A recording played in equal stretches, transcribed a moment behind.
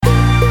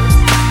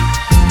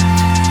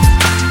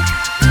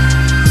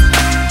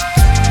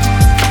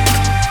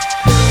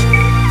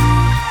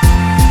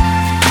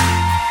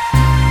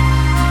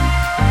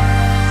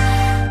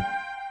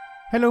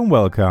Hello and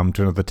welcome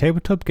to another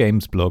Tabletop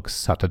Games Blog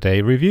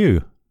Saturday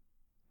review.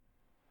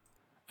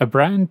 A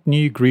brand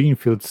new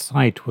greenfield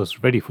site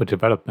was ready for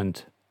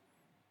development.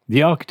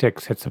 The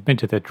architects had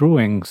submitted their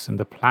drawings and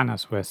the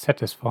planners were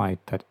satisfied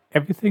that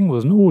everything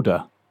was in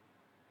order.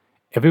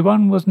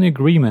 Everyone was in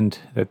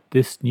agreement that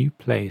this new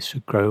place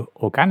should grow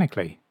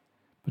organically,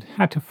 but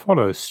had to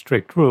follow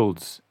strict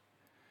rules.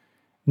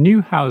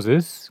 New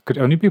houses could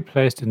only be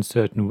placed in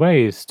certain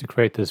ways to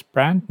create this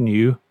brand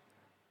new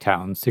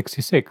Town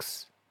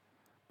 66.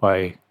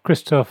 By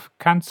Christoph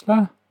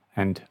Kanzler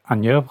and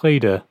Anja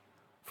Wrede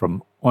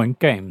from Oink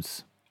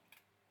Games.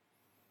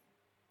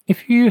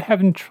 If you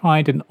haven't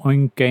tried an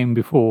Oink game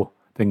before,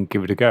 then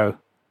give it a go.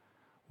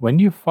 When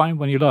you find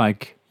one you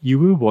like, you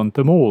will want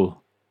them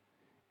all.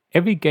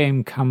 Every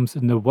game comes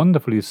in a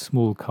wonderfully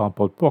small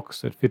cardboard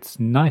box that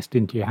fits nicely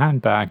into your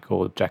handbag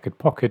or jacket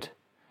pocket,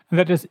 and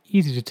that is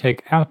easy to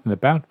take out and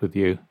about with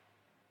you.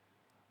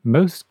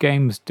 Most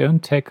games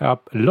don't take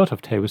up a lot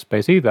of table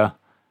space either,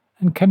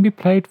 and can be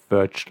played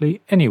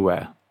virtually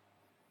anywhere.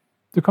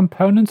 The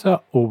components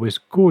are always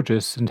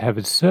gorgeous and have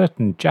a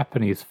certain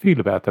Japanese feel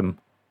about them.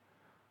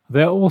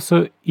 They are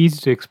also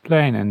easy to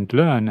explain and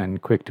learn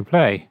and quick to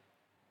play.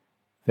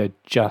 They're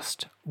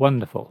just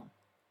wonderful.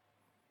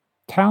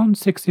 Town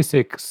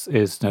 66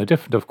 is no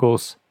different, of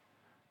course.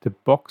 The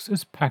box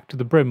is packed to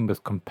the brim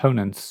with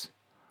components,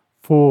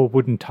 4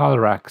 wooden tile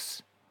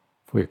racks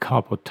for your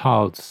cardboard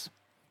tiles,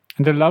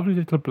 and a lovely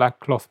little black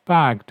cloth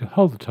bag to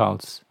hold the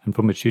tiles and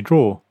from which you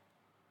draw.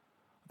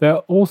 There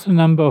are also a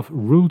number of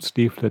rules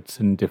leaflets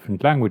in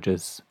different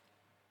languages.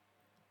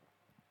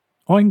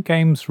 Oink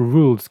Games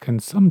rules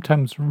can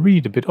sometimes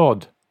read a bit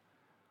odd.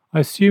 I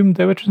assume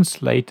they were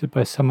translated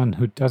by someone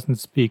who doesn't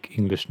speak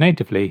English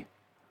natively.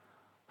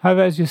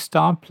 However, as you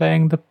start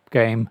playing the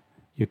game,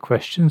 your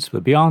questions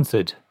will be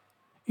answered.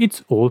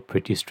 It's all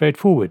pretty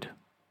straightforward.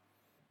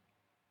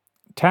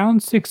 Town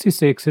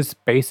 66 is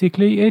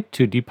basically a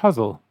 2D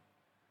puzzle.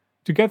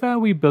 Together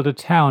we build a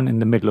town in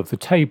the middle of the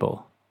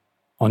table.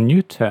 On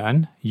your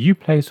turn, you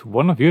place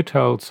one of your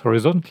tiles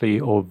horizontally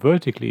or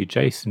vertically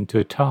adjacent to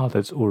a tile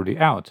that's already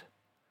out.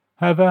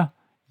 However,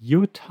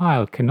 your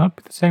tile cannot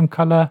be the same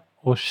color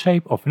or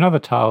shape of another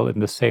tile in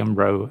the same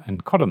row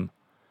and column.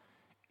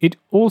 It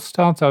all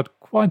starts out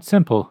quite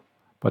simple,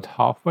 but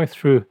halfway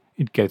through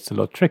it gets a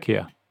lot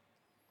trickier.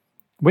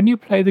 When you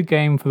play the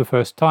game for the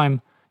first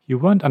time, you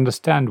won't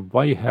understand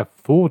why you have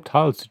 4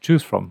 tiles to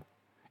choose from.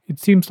 It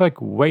seems like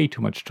way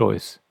too much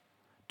choice.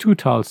 2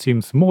 tiles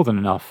seems more than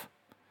enough.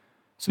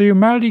 So you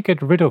merely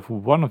get rid of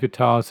one of your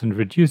tiles and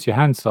reduce your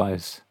hand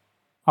size.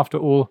 After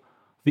all,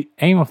 the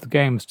aim of the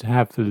game is to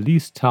have the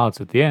least tiles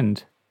at the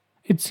end.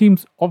 It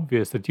seems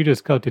obvious that you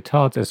discard your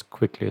tiles as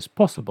quickly as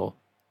possible.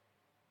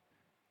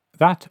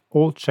 That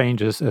all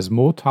changes as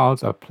more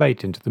tiles are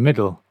played into the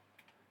middle.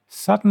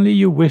 Suddenly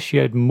you wish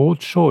you had more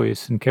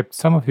choice and kept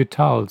some of your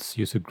tiles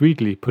you so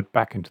greedily put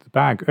back into the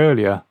bag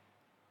earlier.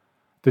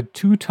 The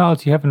 2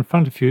 tiles you have in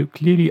front of you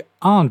clearly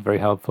aren't very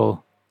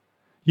helpful.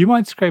 You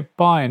might scrape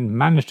by and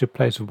manage to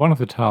place one of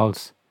the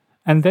tiles,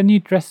 and then you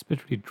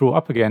desperately draw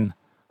up again,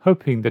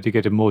 hoping that you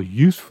get a more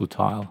useful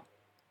tile.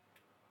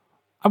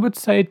 I would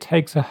say it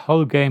takes a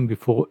whole game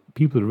before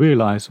people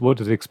realize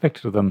what is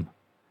expected of them.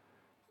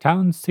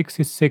 Town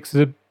 66 is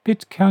a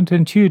bit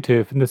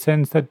counterintuitive in the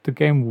sense that the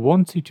game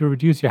wants you to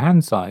reduce your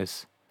hand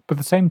size, but at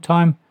the same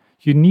time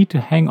you need to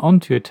hang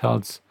on to your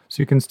tiles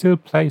so you can still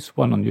place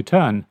one on your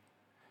turn.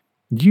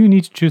 You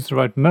need to choose the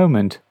right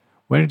moment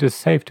when it is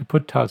safe to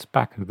put tiles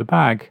back into the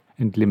bag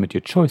and limit your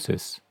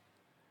choices.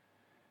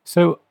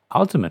 So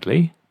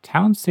ultimately,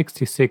 Town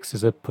 66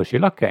 is a push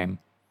your luck game.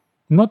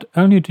 Not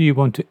only do you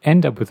want to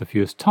end up with the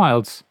fewest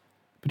tiles,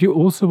 but you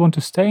also want to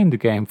stay in the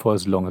game for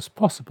as long as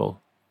possible.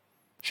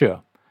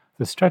 Sure,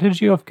 the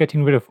strategy of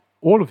getting rid of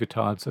all of your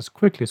tiles as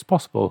quickly as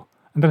possible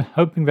and then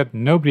hoping that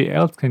nobody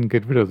else can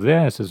get rid of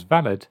theirs is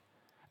valid,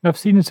 and I've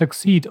seen it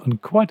succeed on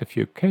quite a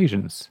few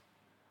occasions.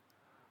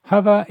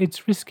 However,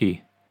 it's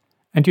risky,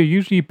 and you're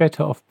usually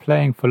better off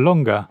playing for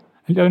longer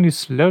and only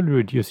slowly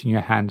reducing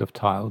your hand of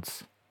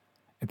tiles.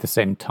 At the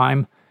same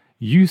time,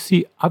 you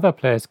see other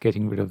players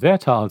getting rid of their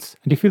tiles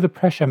and you feel the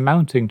pressure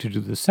mounting to do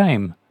the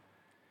same.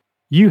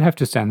 You have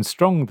to stand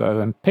strong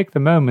though and pick the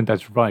moment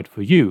that's right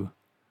for you.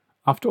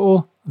 After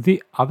all,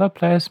 the other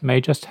players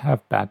may just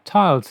have bad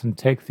tiles and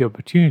take the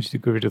opportunity to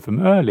get rid of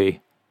them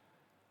early.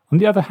 On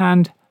the other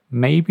hand,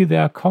 maybe they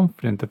are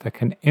confident that they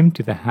can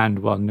empty the hand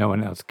while no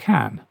one else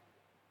can.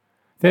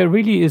 There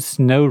really is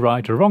no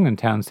right or wrong in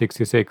Town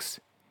 66.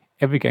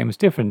 Every game is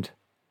different.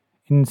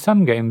 In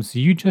some games,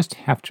 you just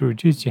have to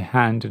reduce your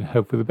hand and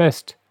hope for the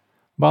best,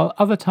 while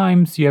other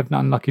times you have an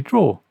unlucky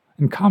draw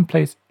and can't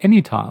place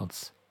any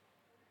tiles.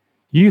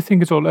 You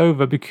think it's all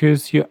over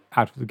because you're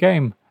out of the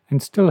game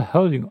and still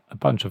holding a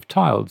bunch of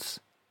tiles.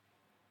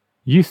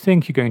 You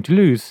think you're going to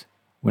lose,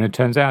 when it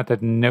turns out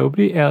that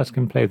nobody else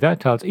can play their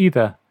tiles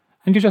either,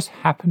 and you just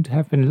happen to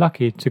have been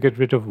lucky to get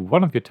rid of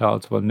one of your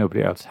tiles while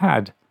nobody else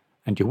had,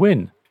 and you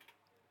win.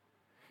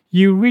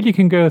 You really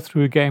can go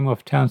through a game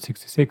of Town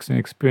 66 and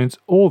experience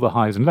all the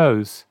highs and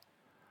lows.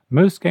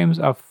 Most games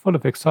are full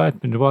of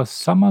excitement, while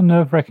some are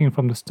nerve-wracking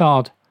from the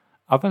start.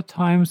 Other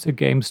times a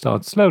game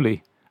starts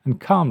slowly and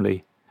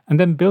calmly, and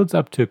then builds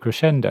up to a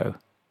crescendo.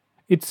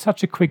 It's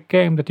such a quick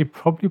game that you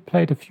probably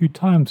play it a few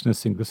times in a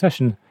single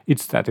session.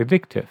 It's that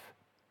addictive.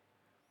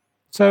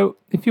 So,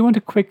 if you want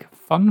a quick,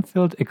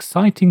 fun-filled,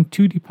 exciting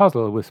 2D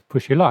puzzle with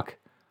push your luck,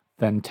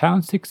 then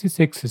Town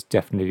 66 is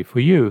definitely for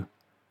you.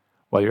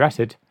 While you're at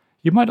it,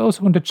 you might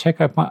also want to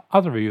check out my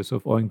other reviews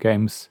of Oink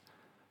games.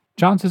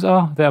 Chances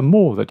are there are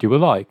more that you will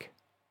like.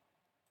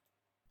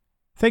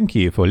 Thank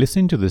you for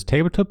listening to this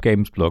Tabletop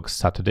Games Blog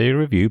Saturday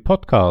Review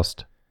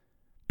podcast.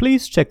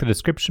 Please check the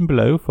description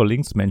below for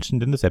links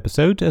mentioned in this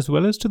episode, as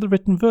well as to the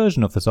written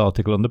version of this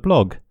article on the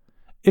blog.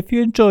 If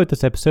you enjoyed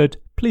this episode,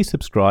 please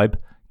subscribe,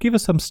 give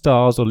us some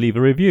stars, or leave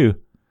a review.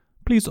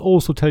 Please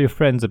also tell your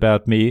friends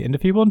about me, and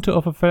if you want to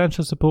offer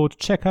financial support,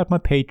 check out my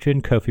Patreon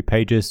and Ko-fi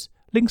pages,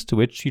 links to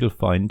which you'll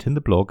find in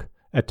the blog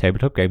at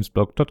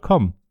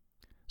tabletopgamesblog.com.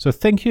 So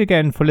thank you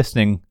again for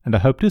listening, and I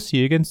hope to see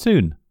you again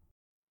soon.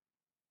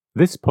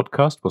 This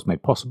podcast was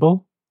made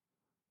possible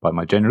by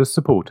my generous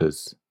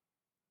supporters: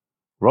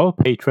 Royal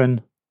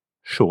Patron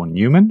Sean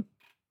Newman,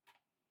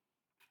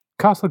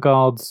 Castle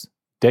Guards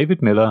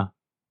David Miller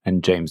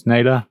and James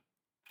Naylor,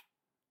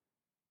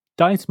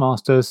 Dice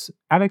Masters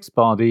Alex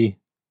Bardi,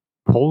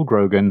 Paul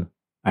Grogan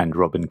and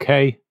Robin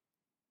Kay,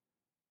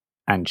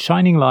 and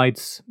Shining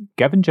Lights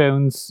Gavin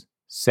Jones,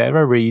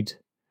 Sarah Reed,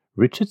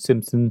 Richard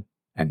Simpson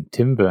and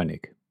Tim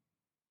Vernick.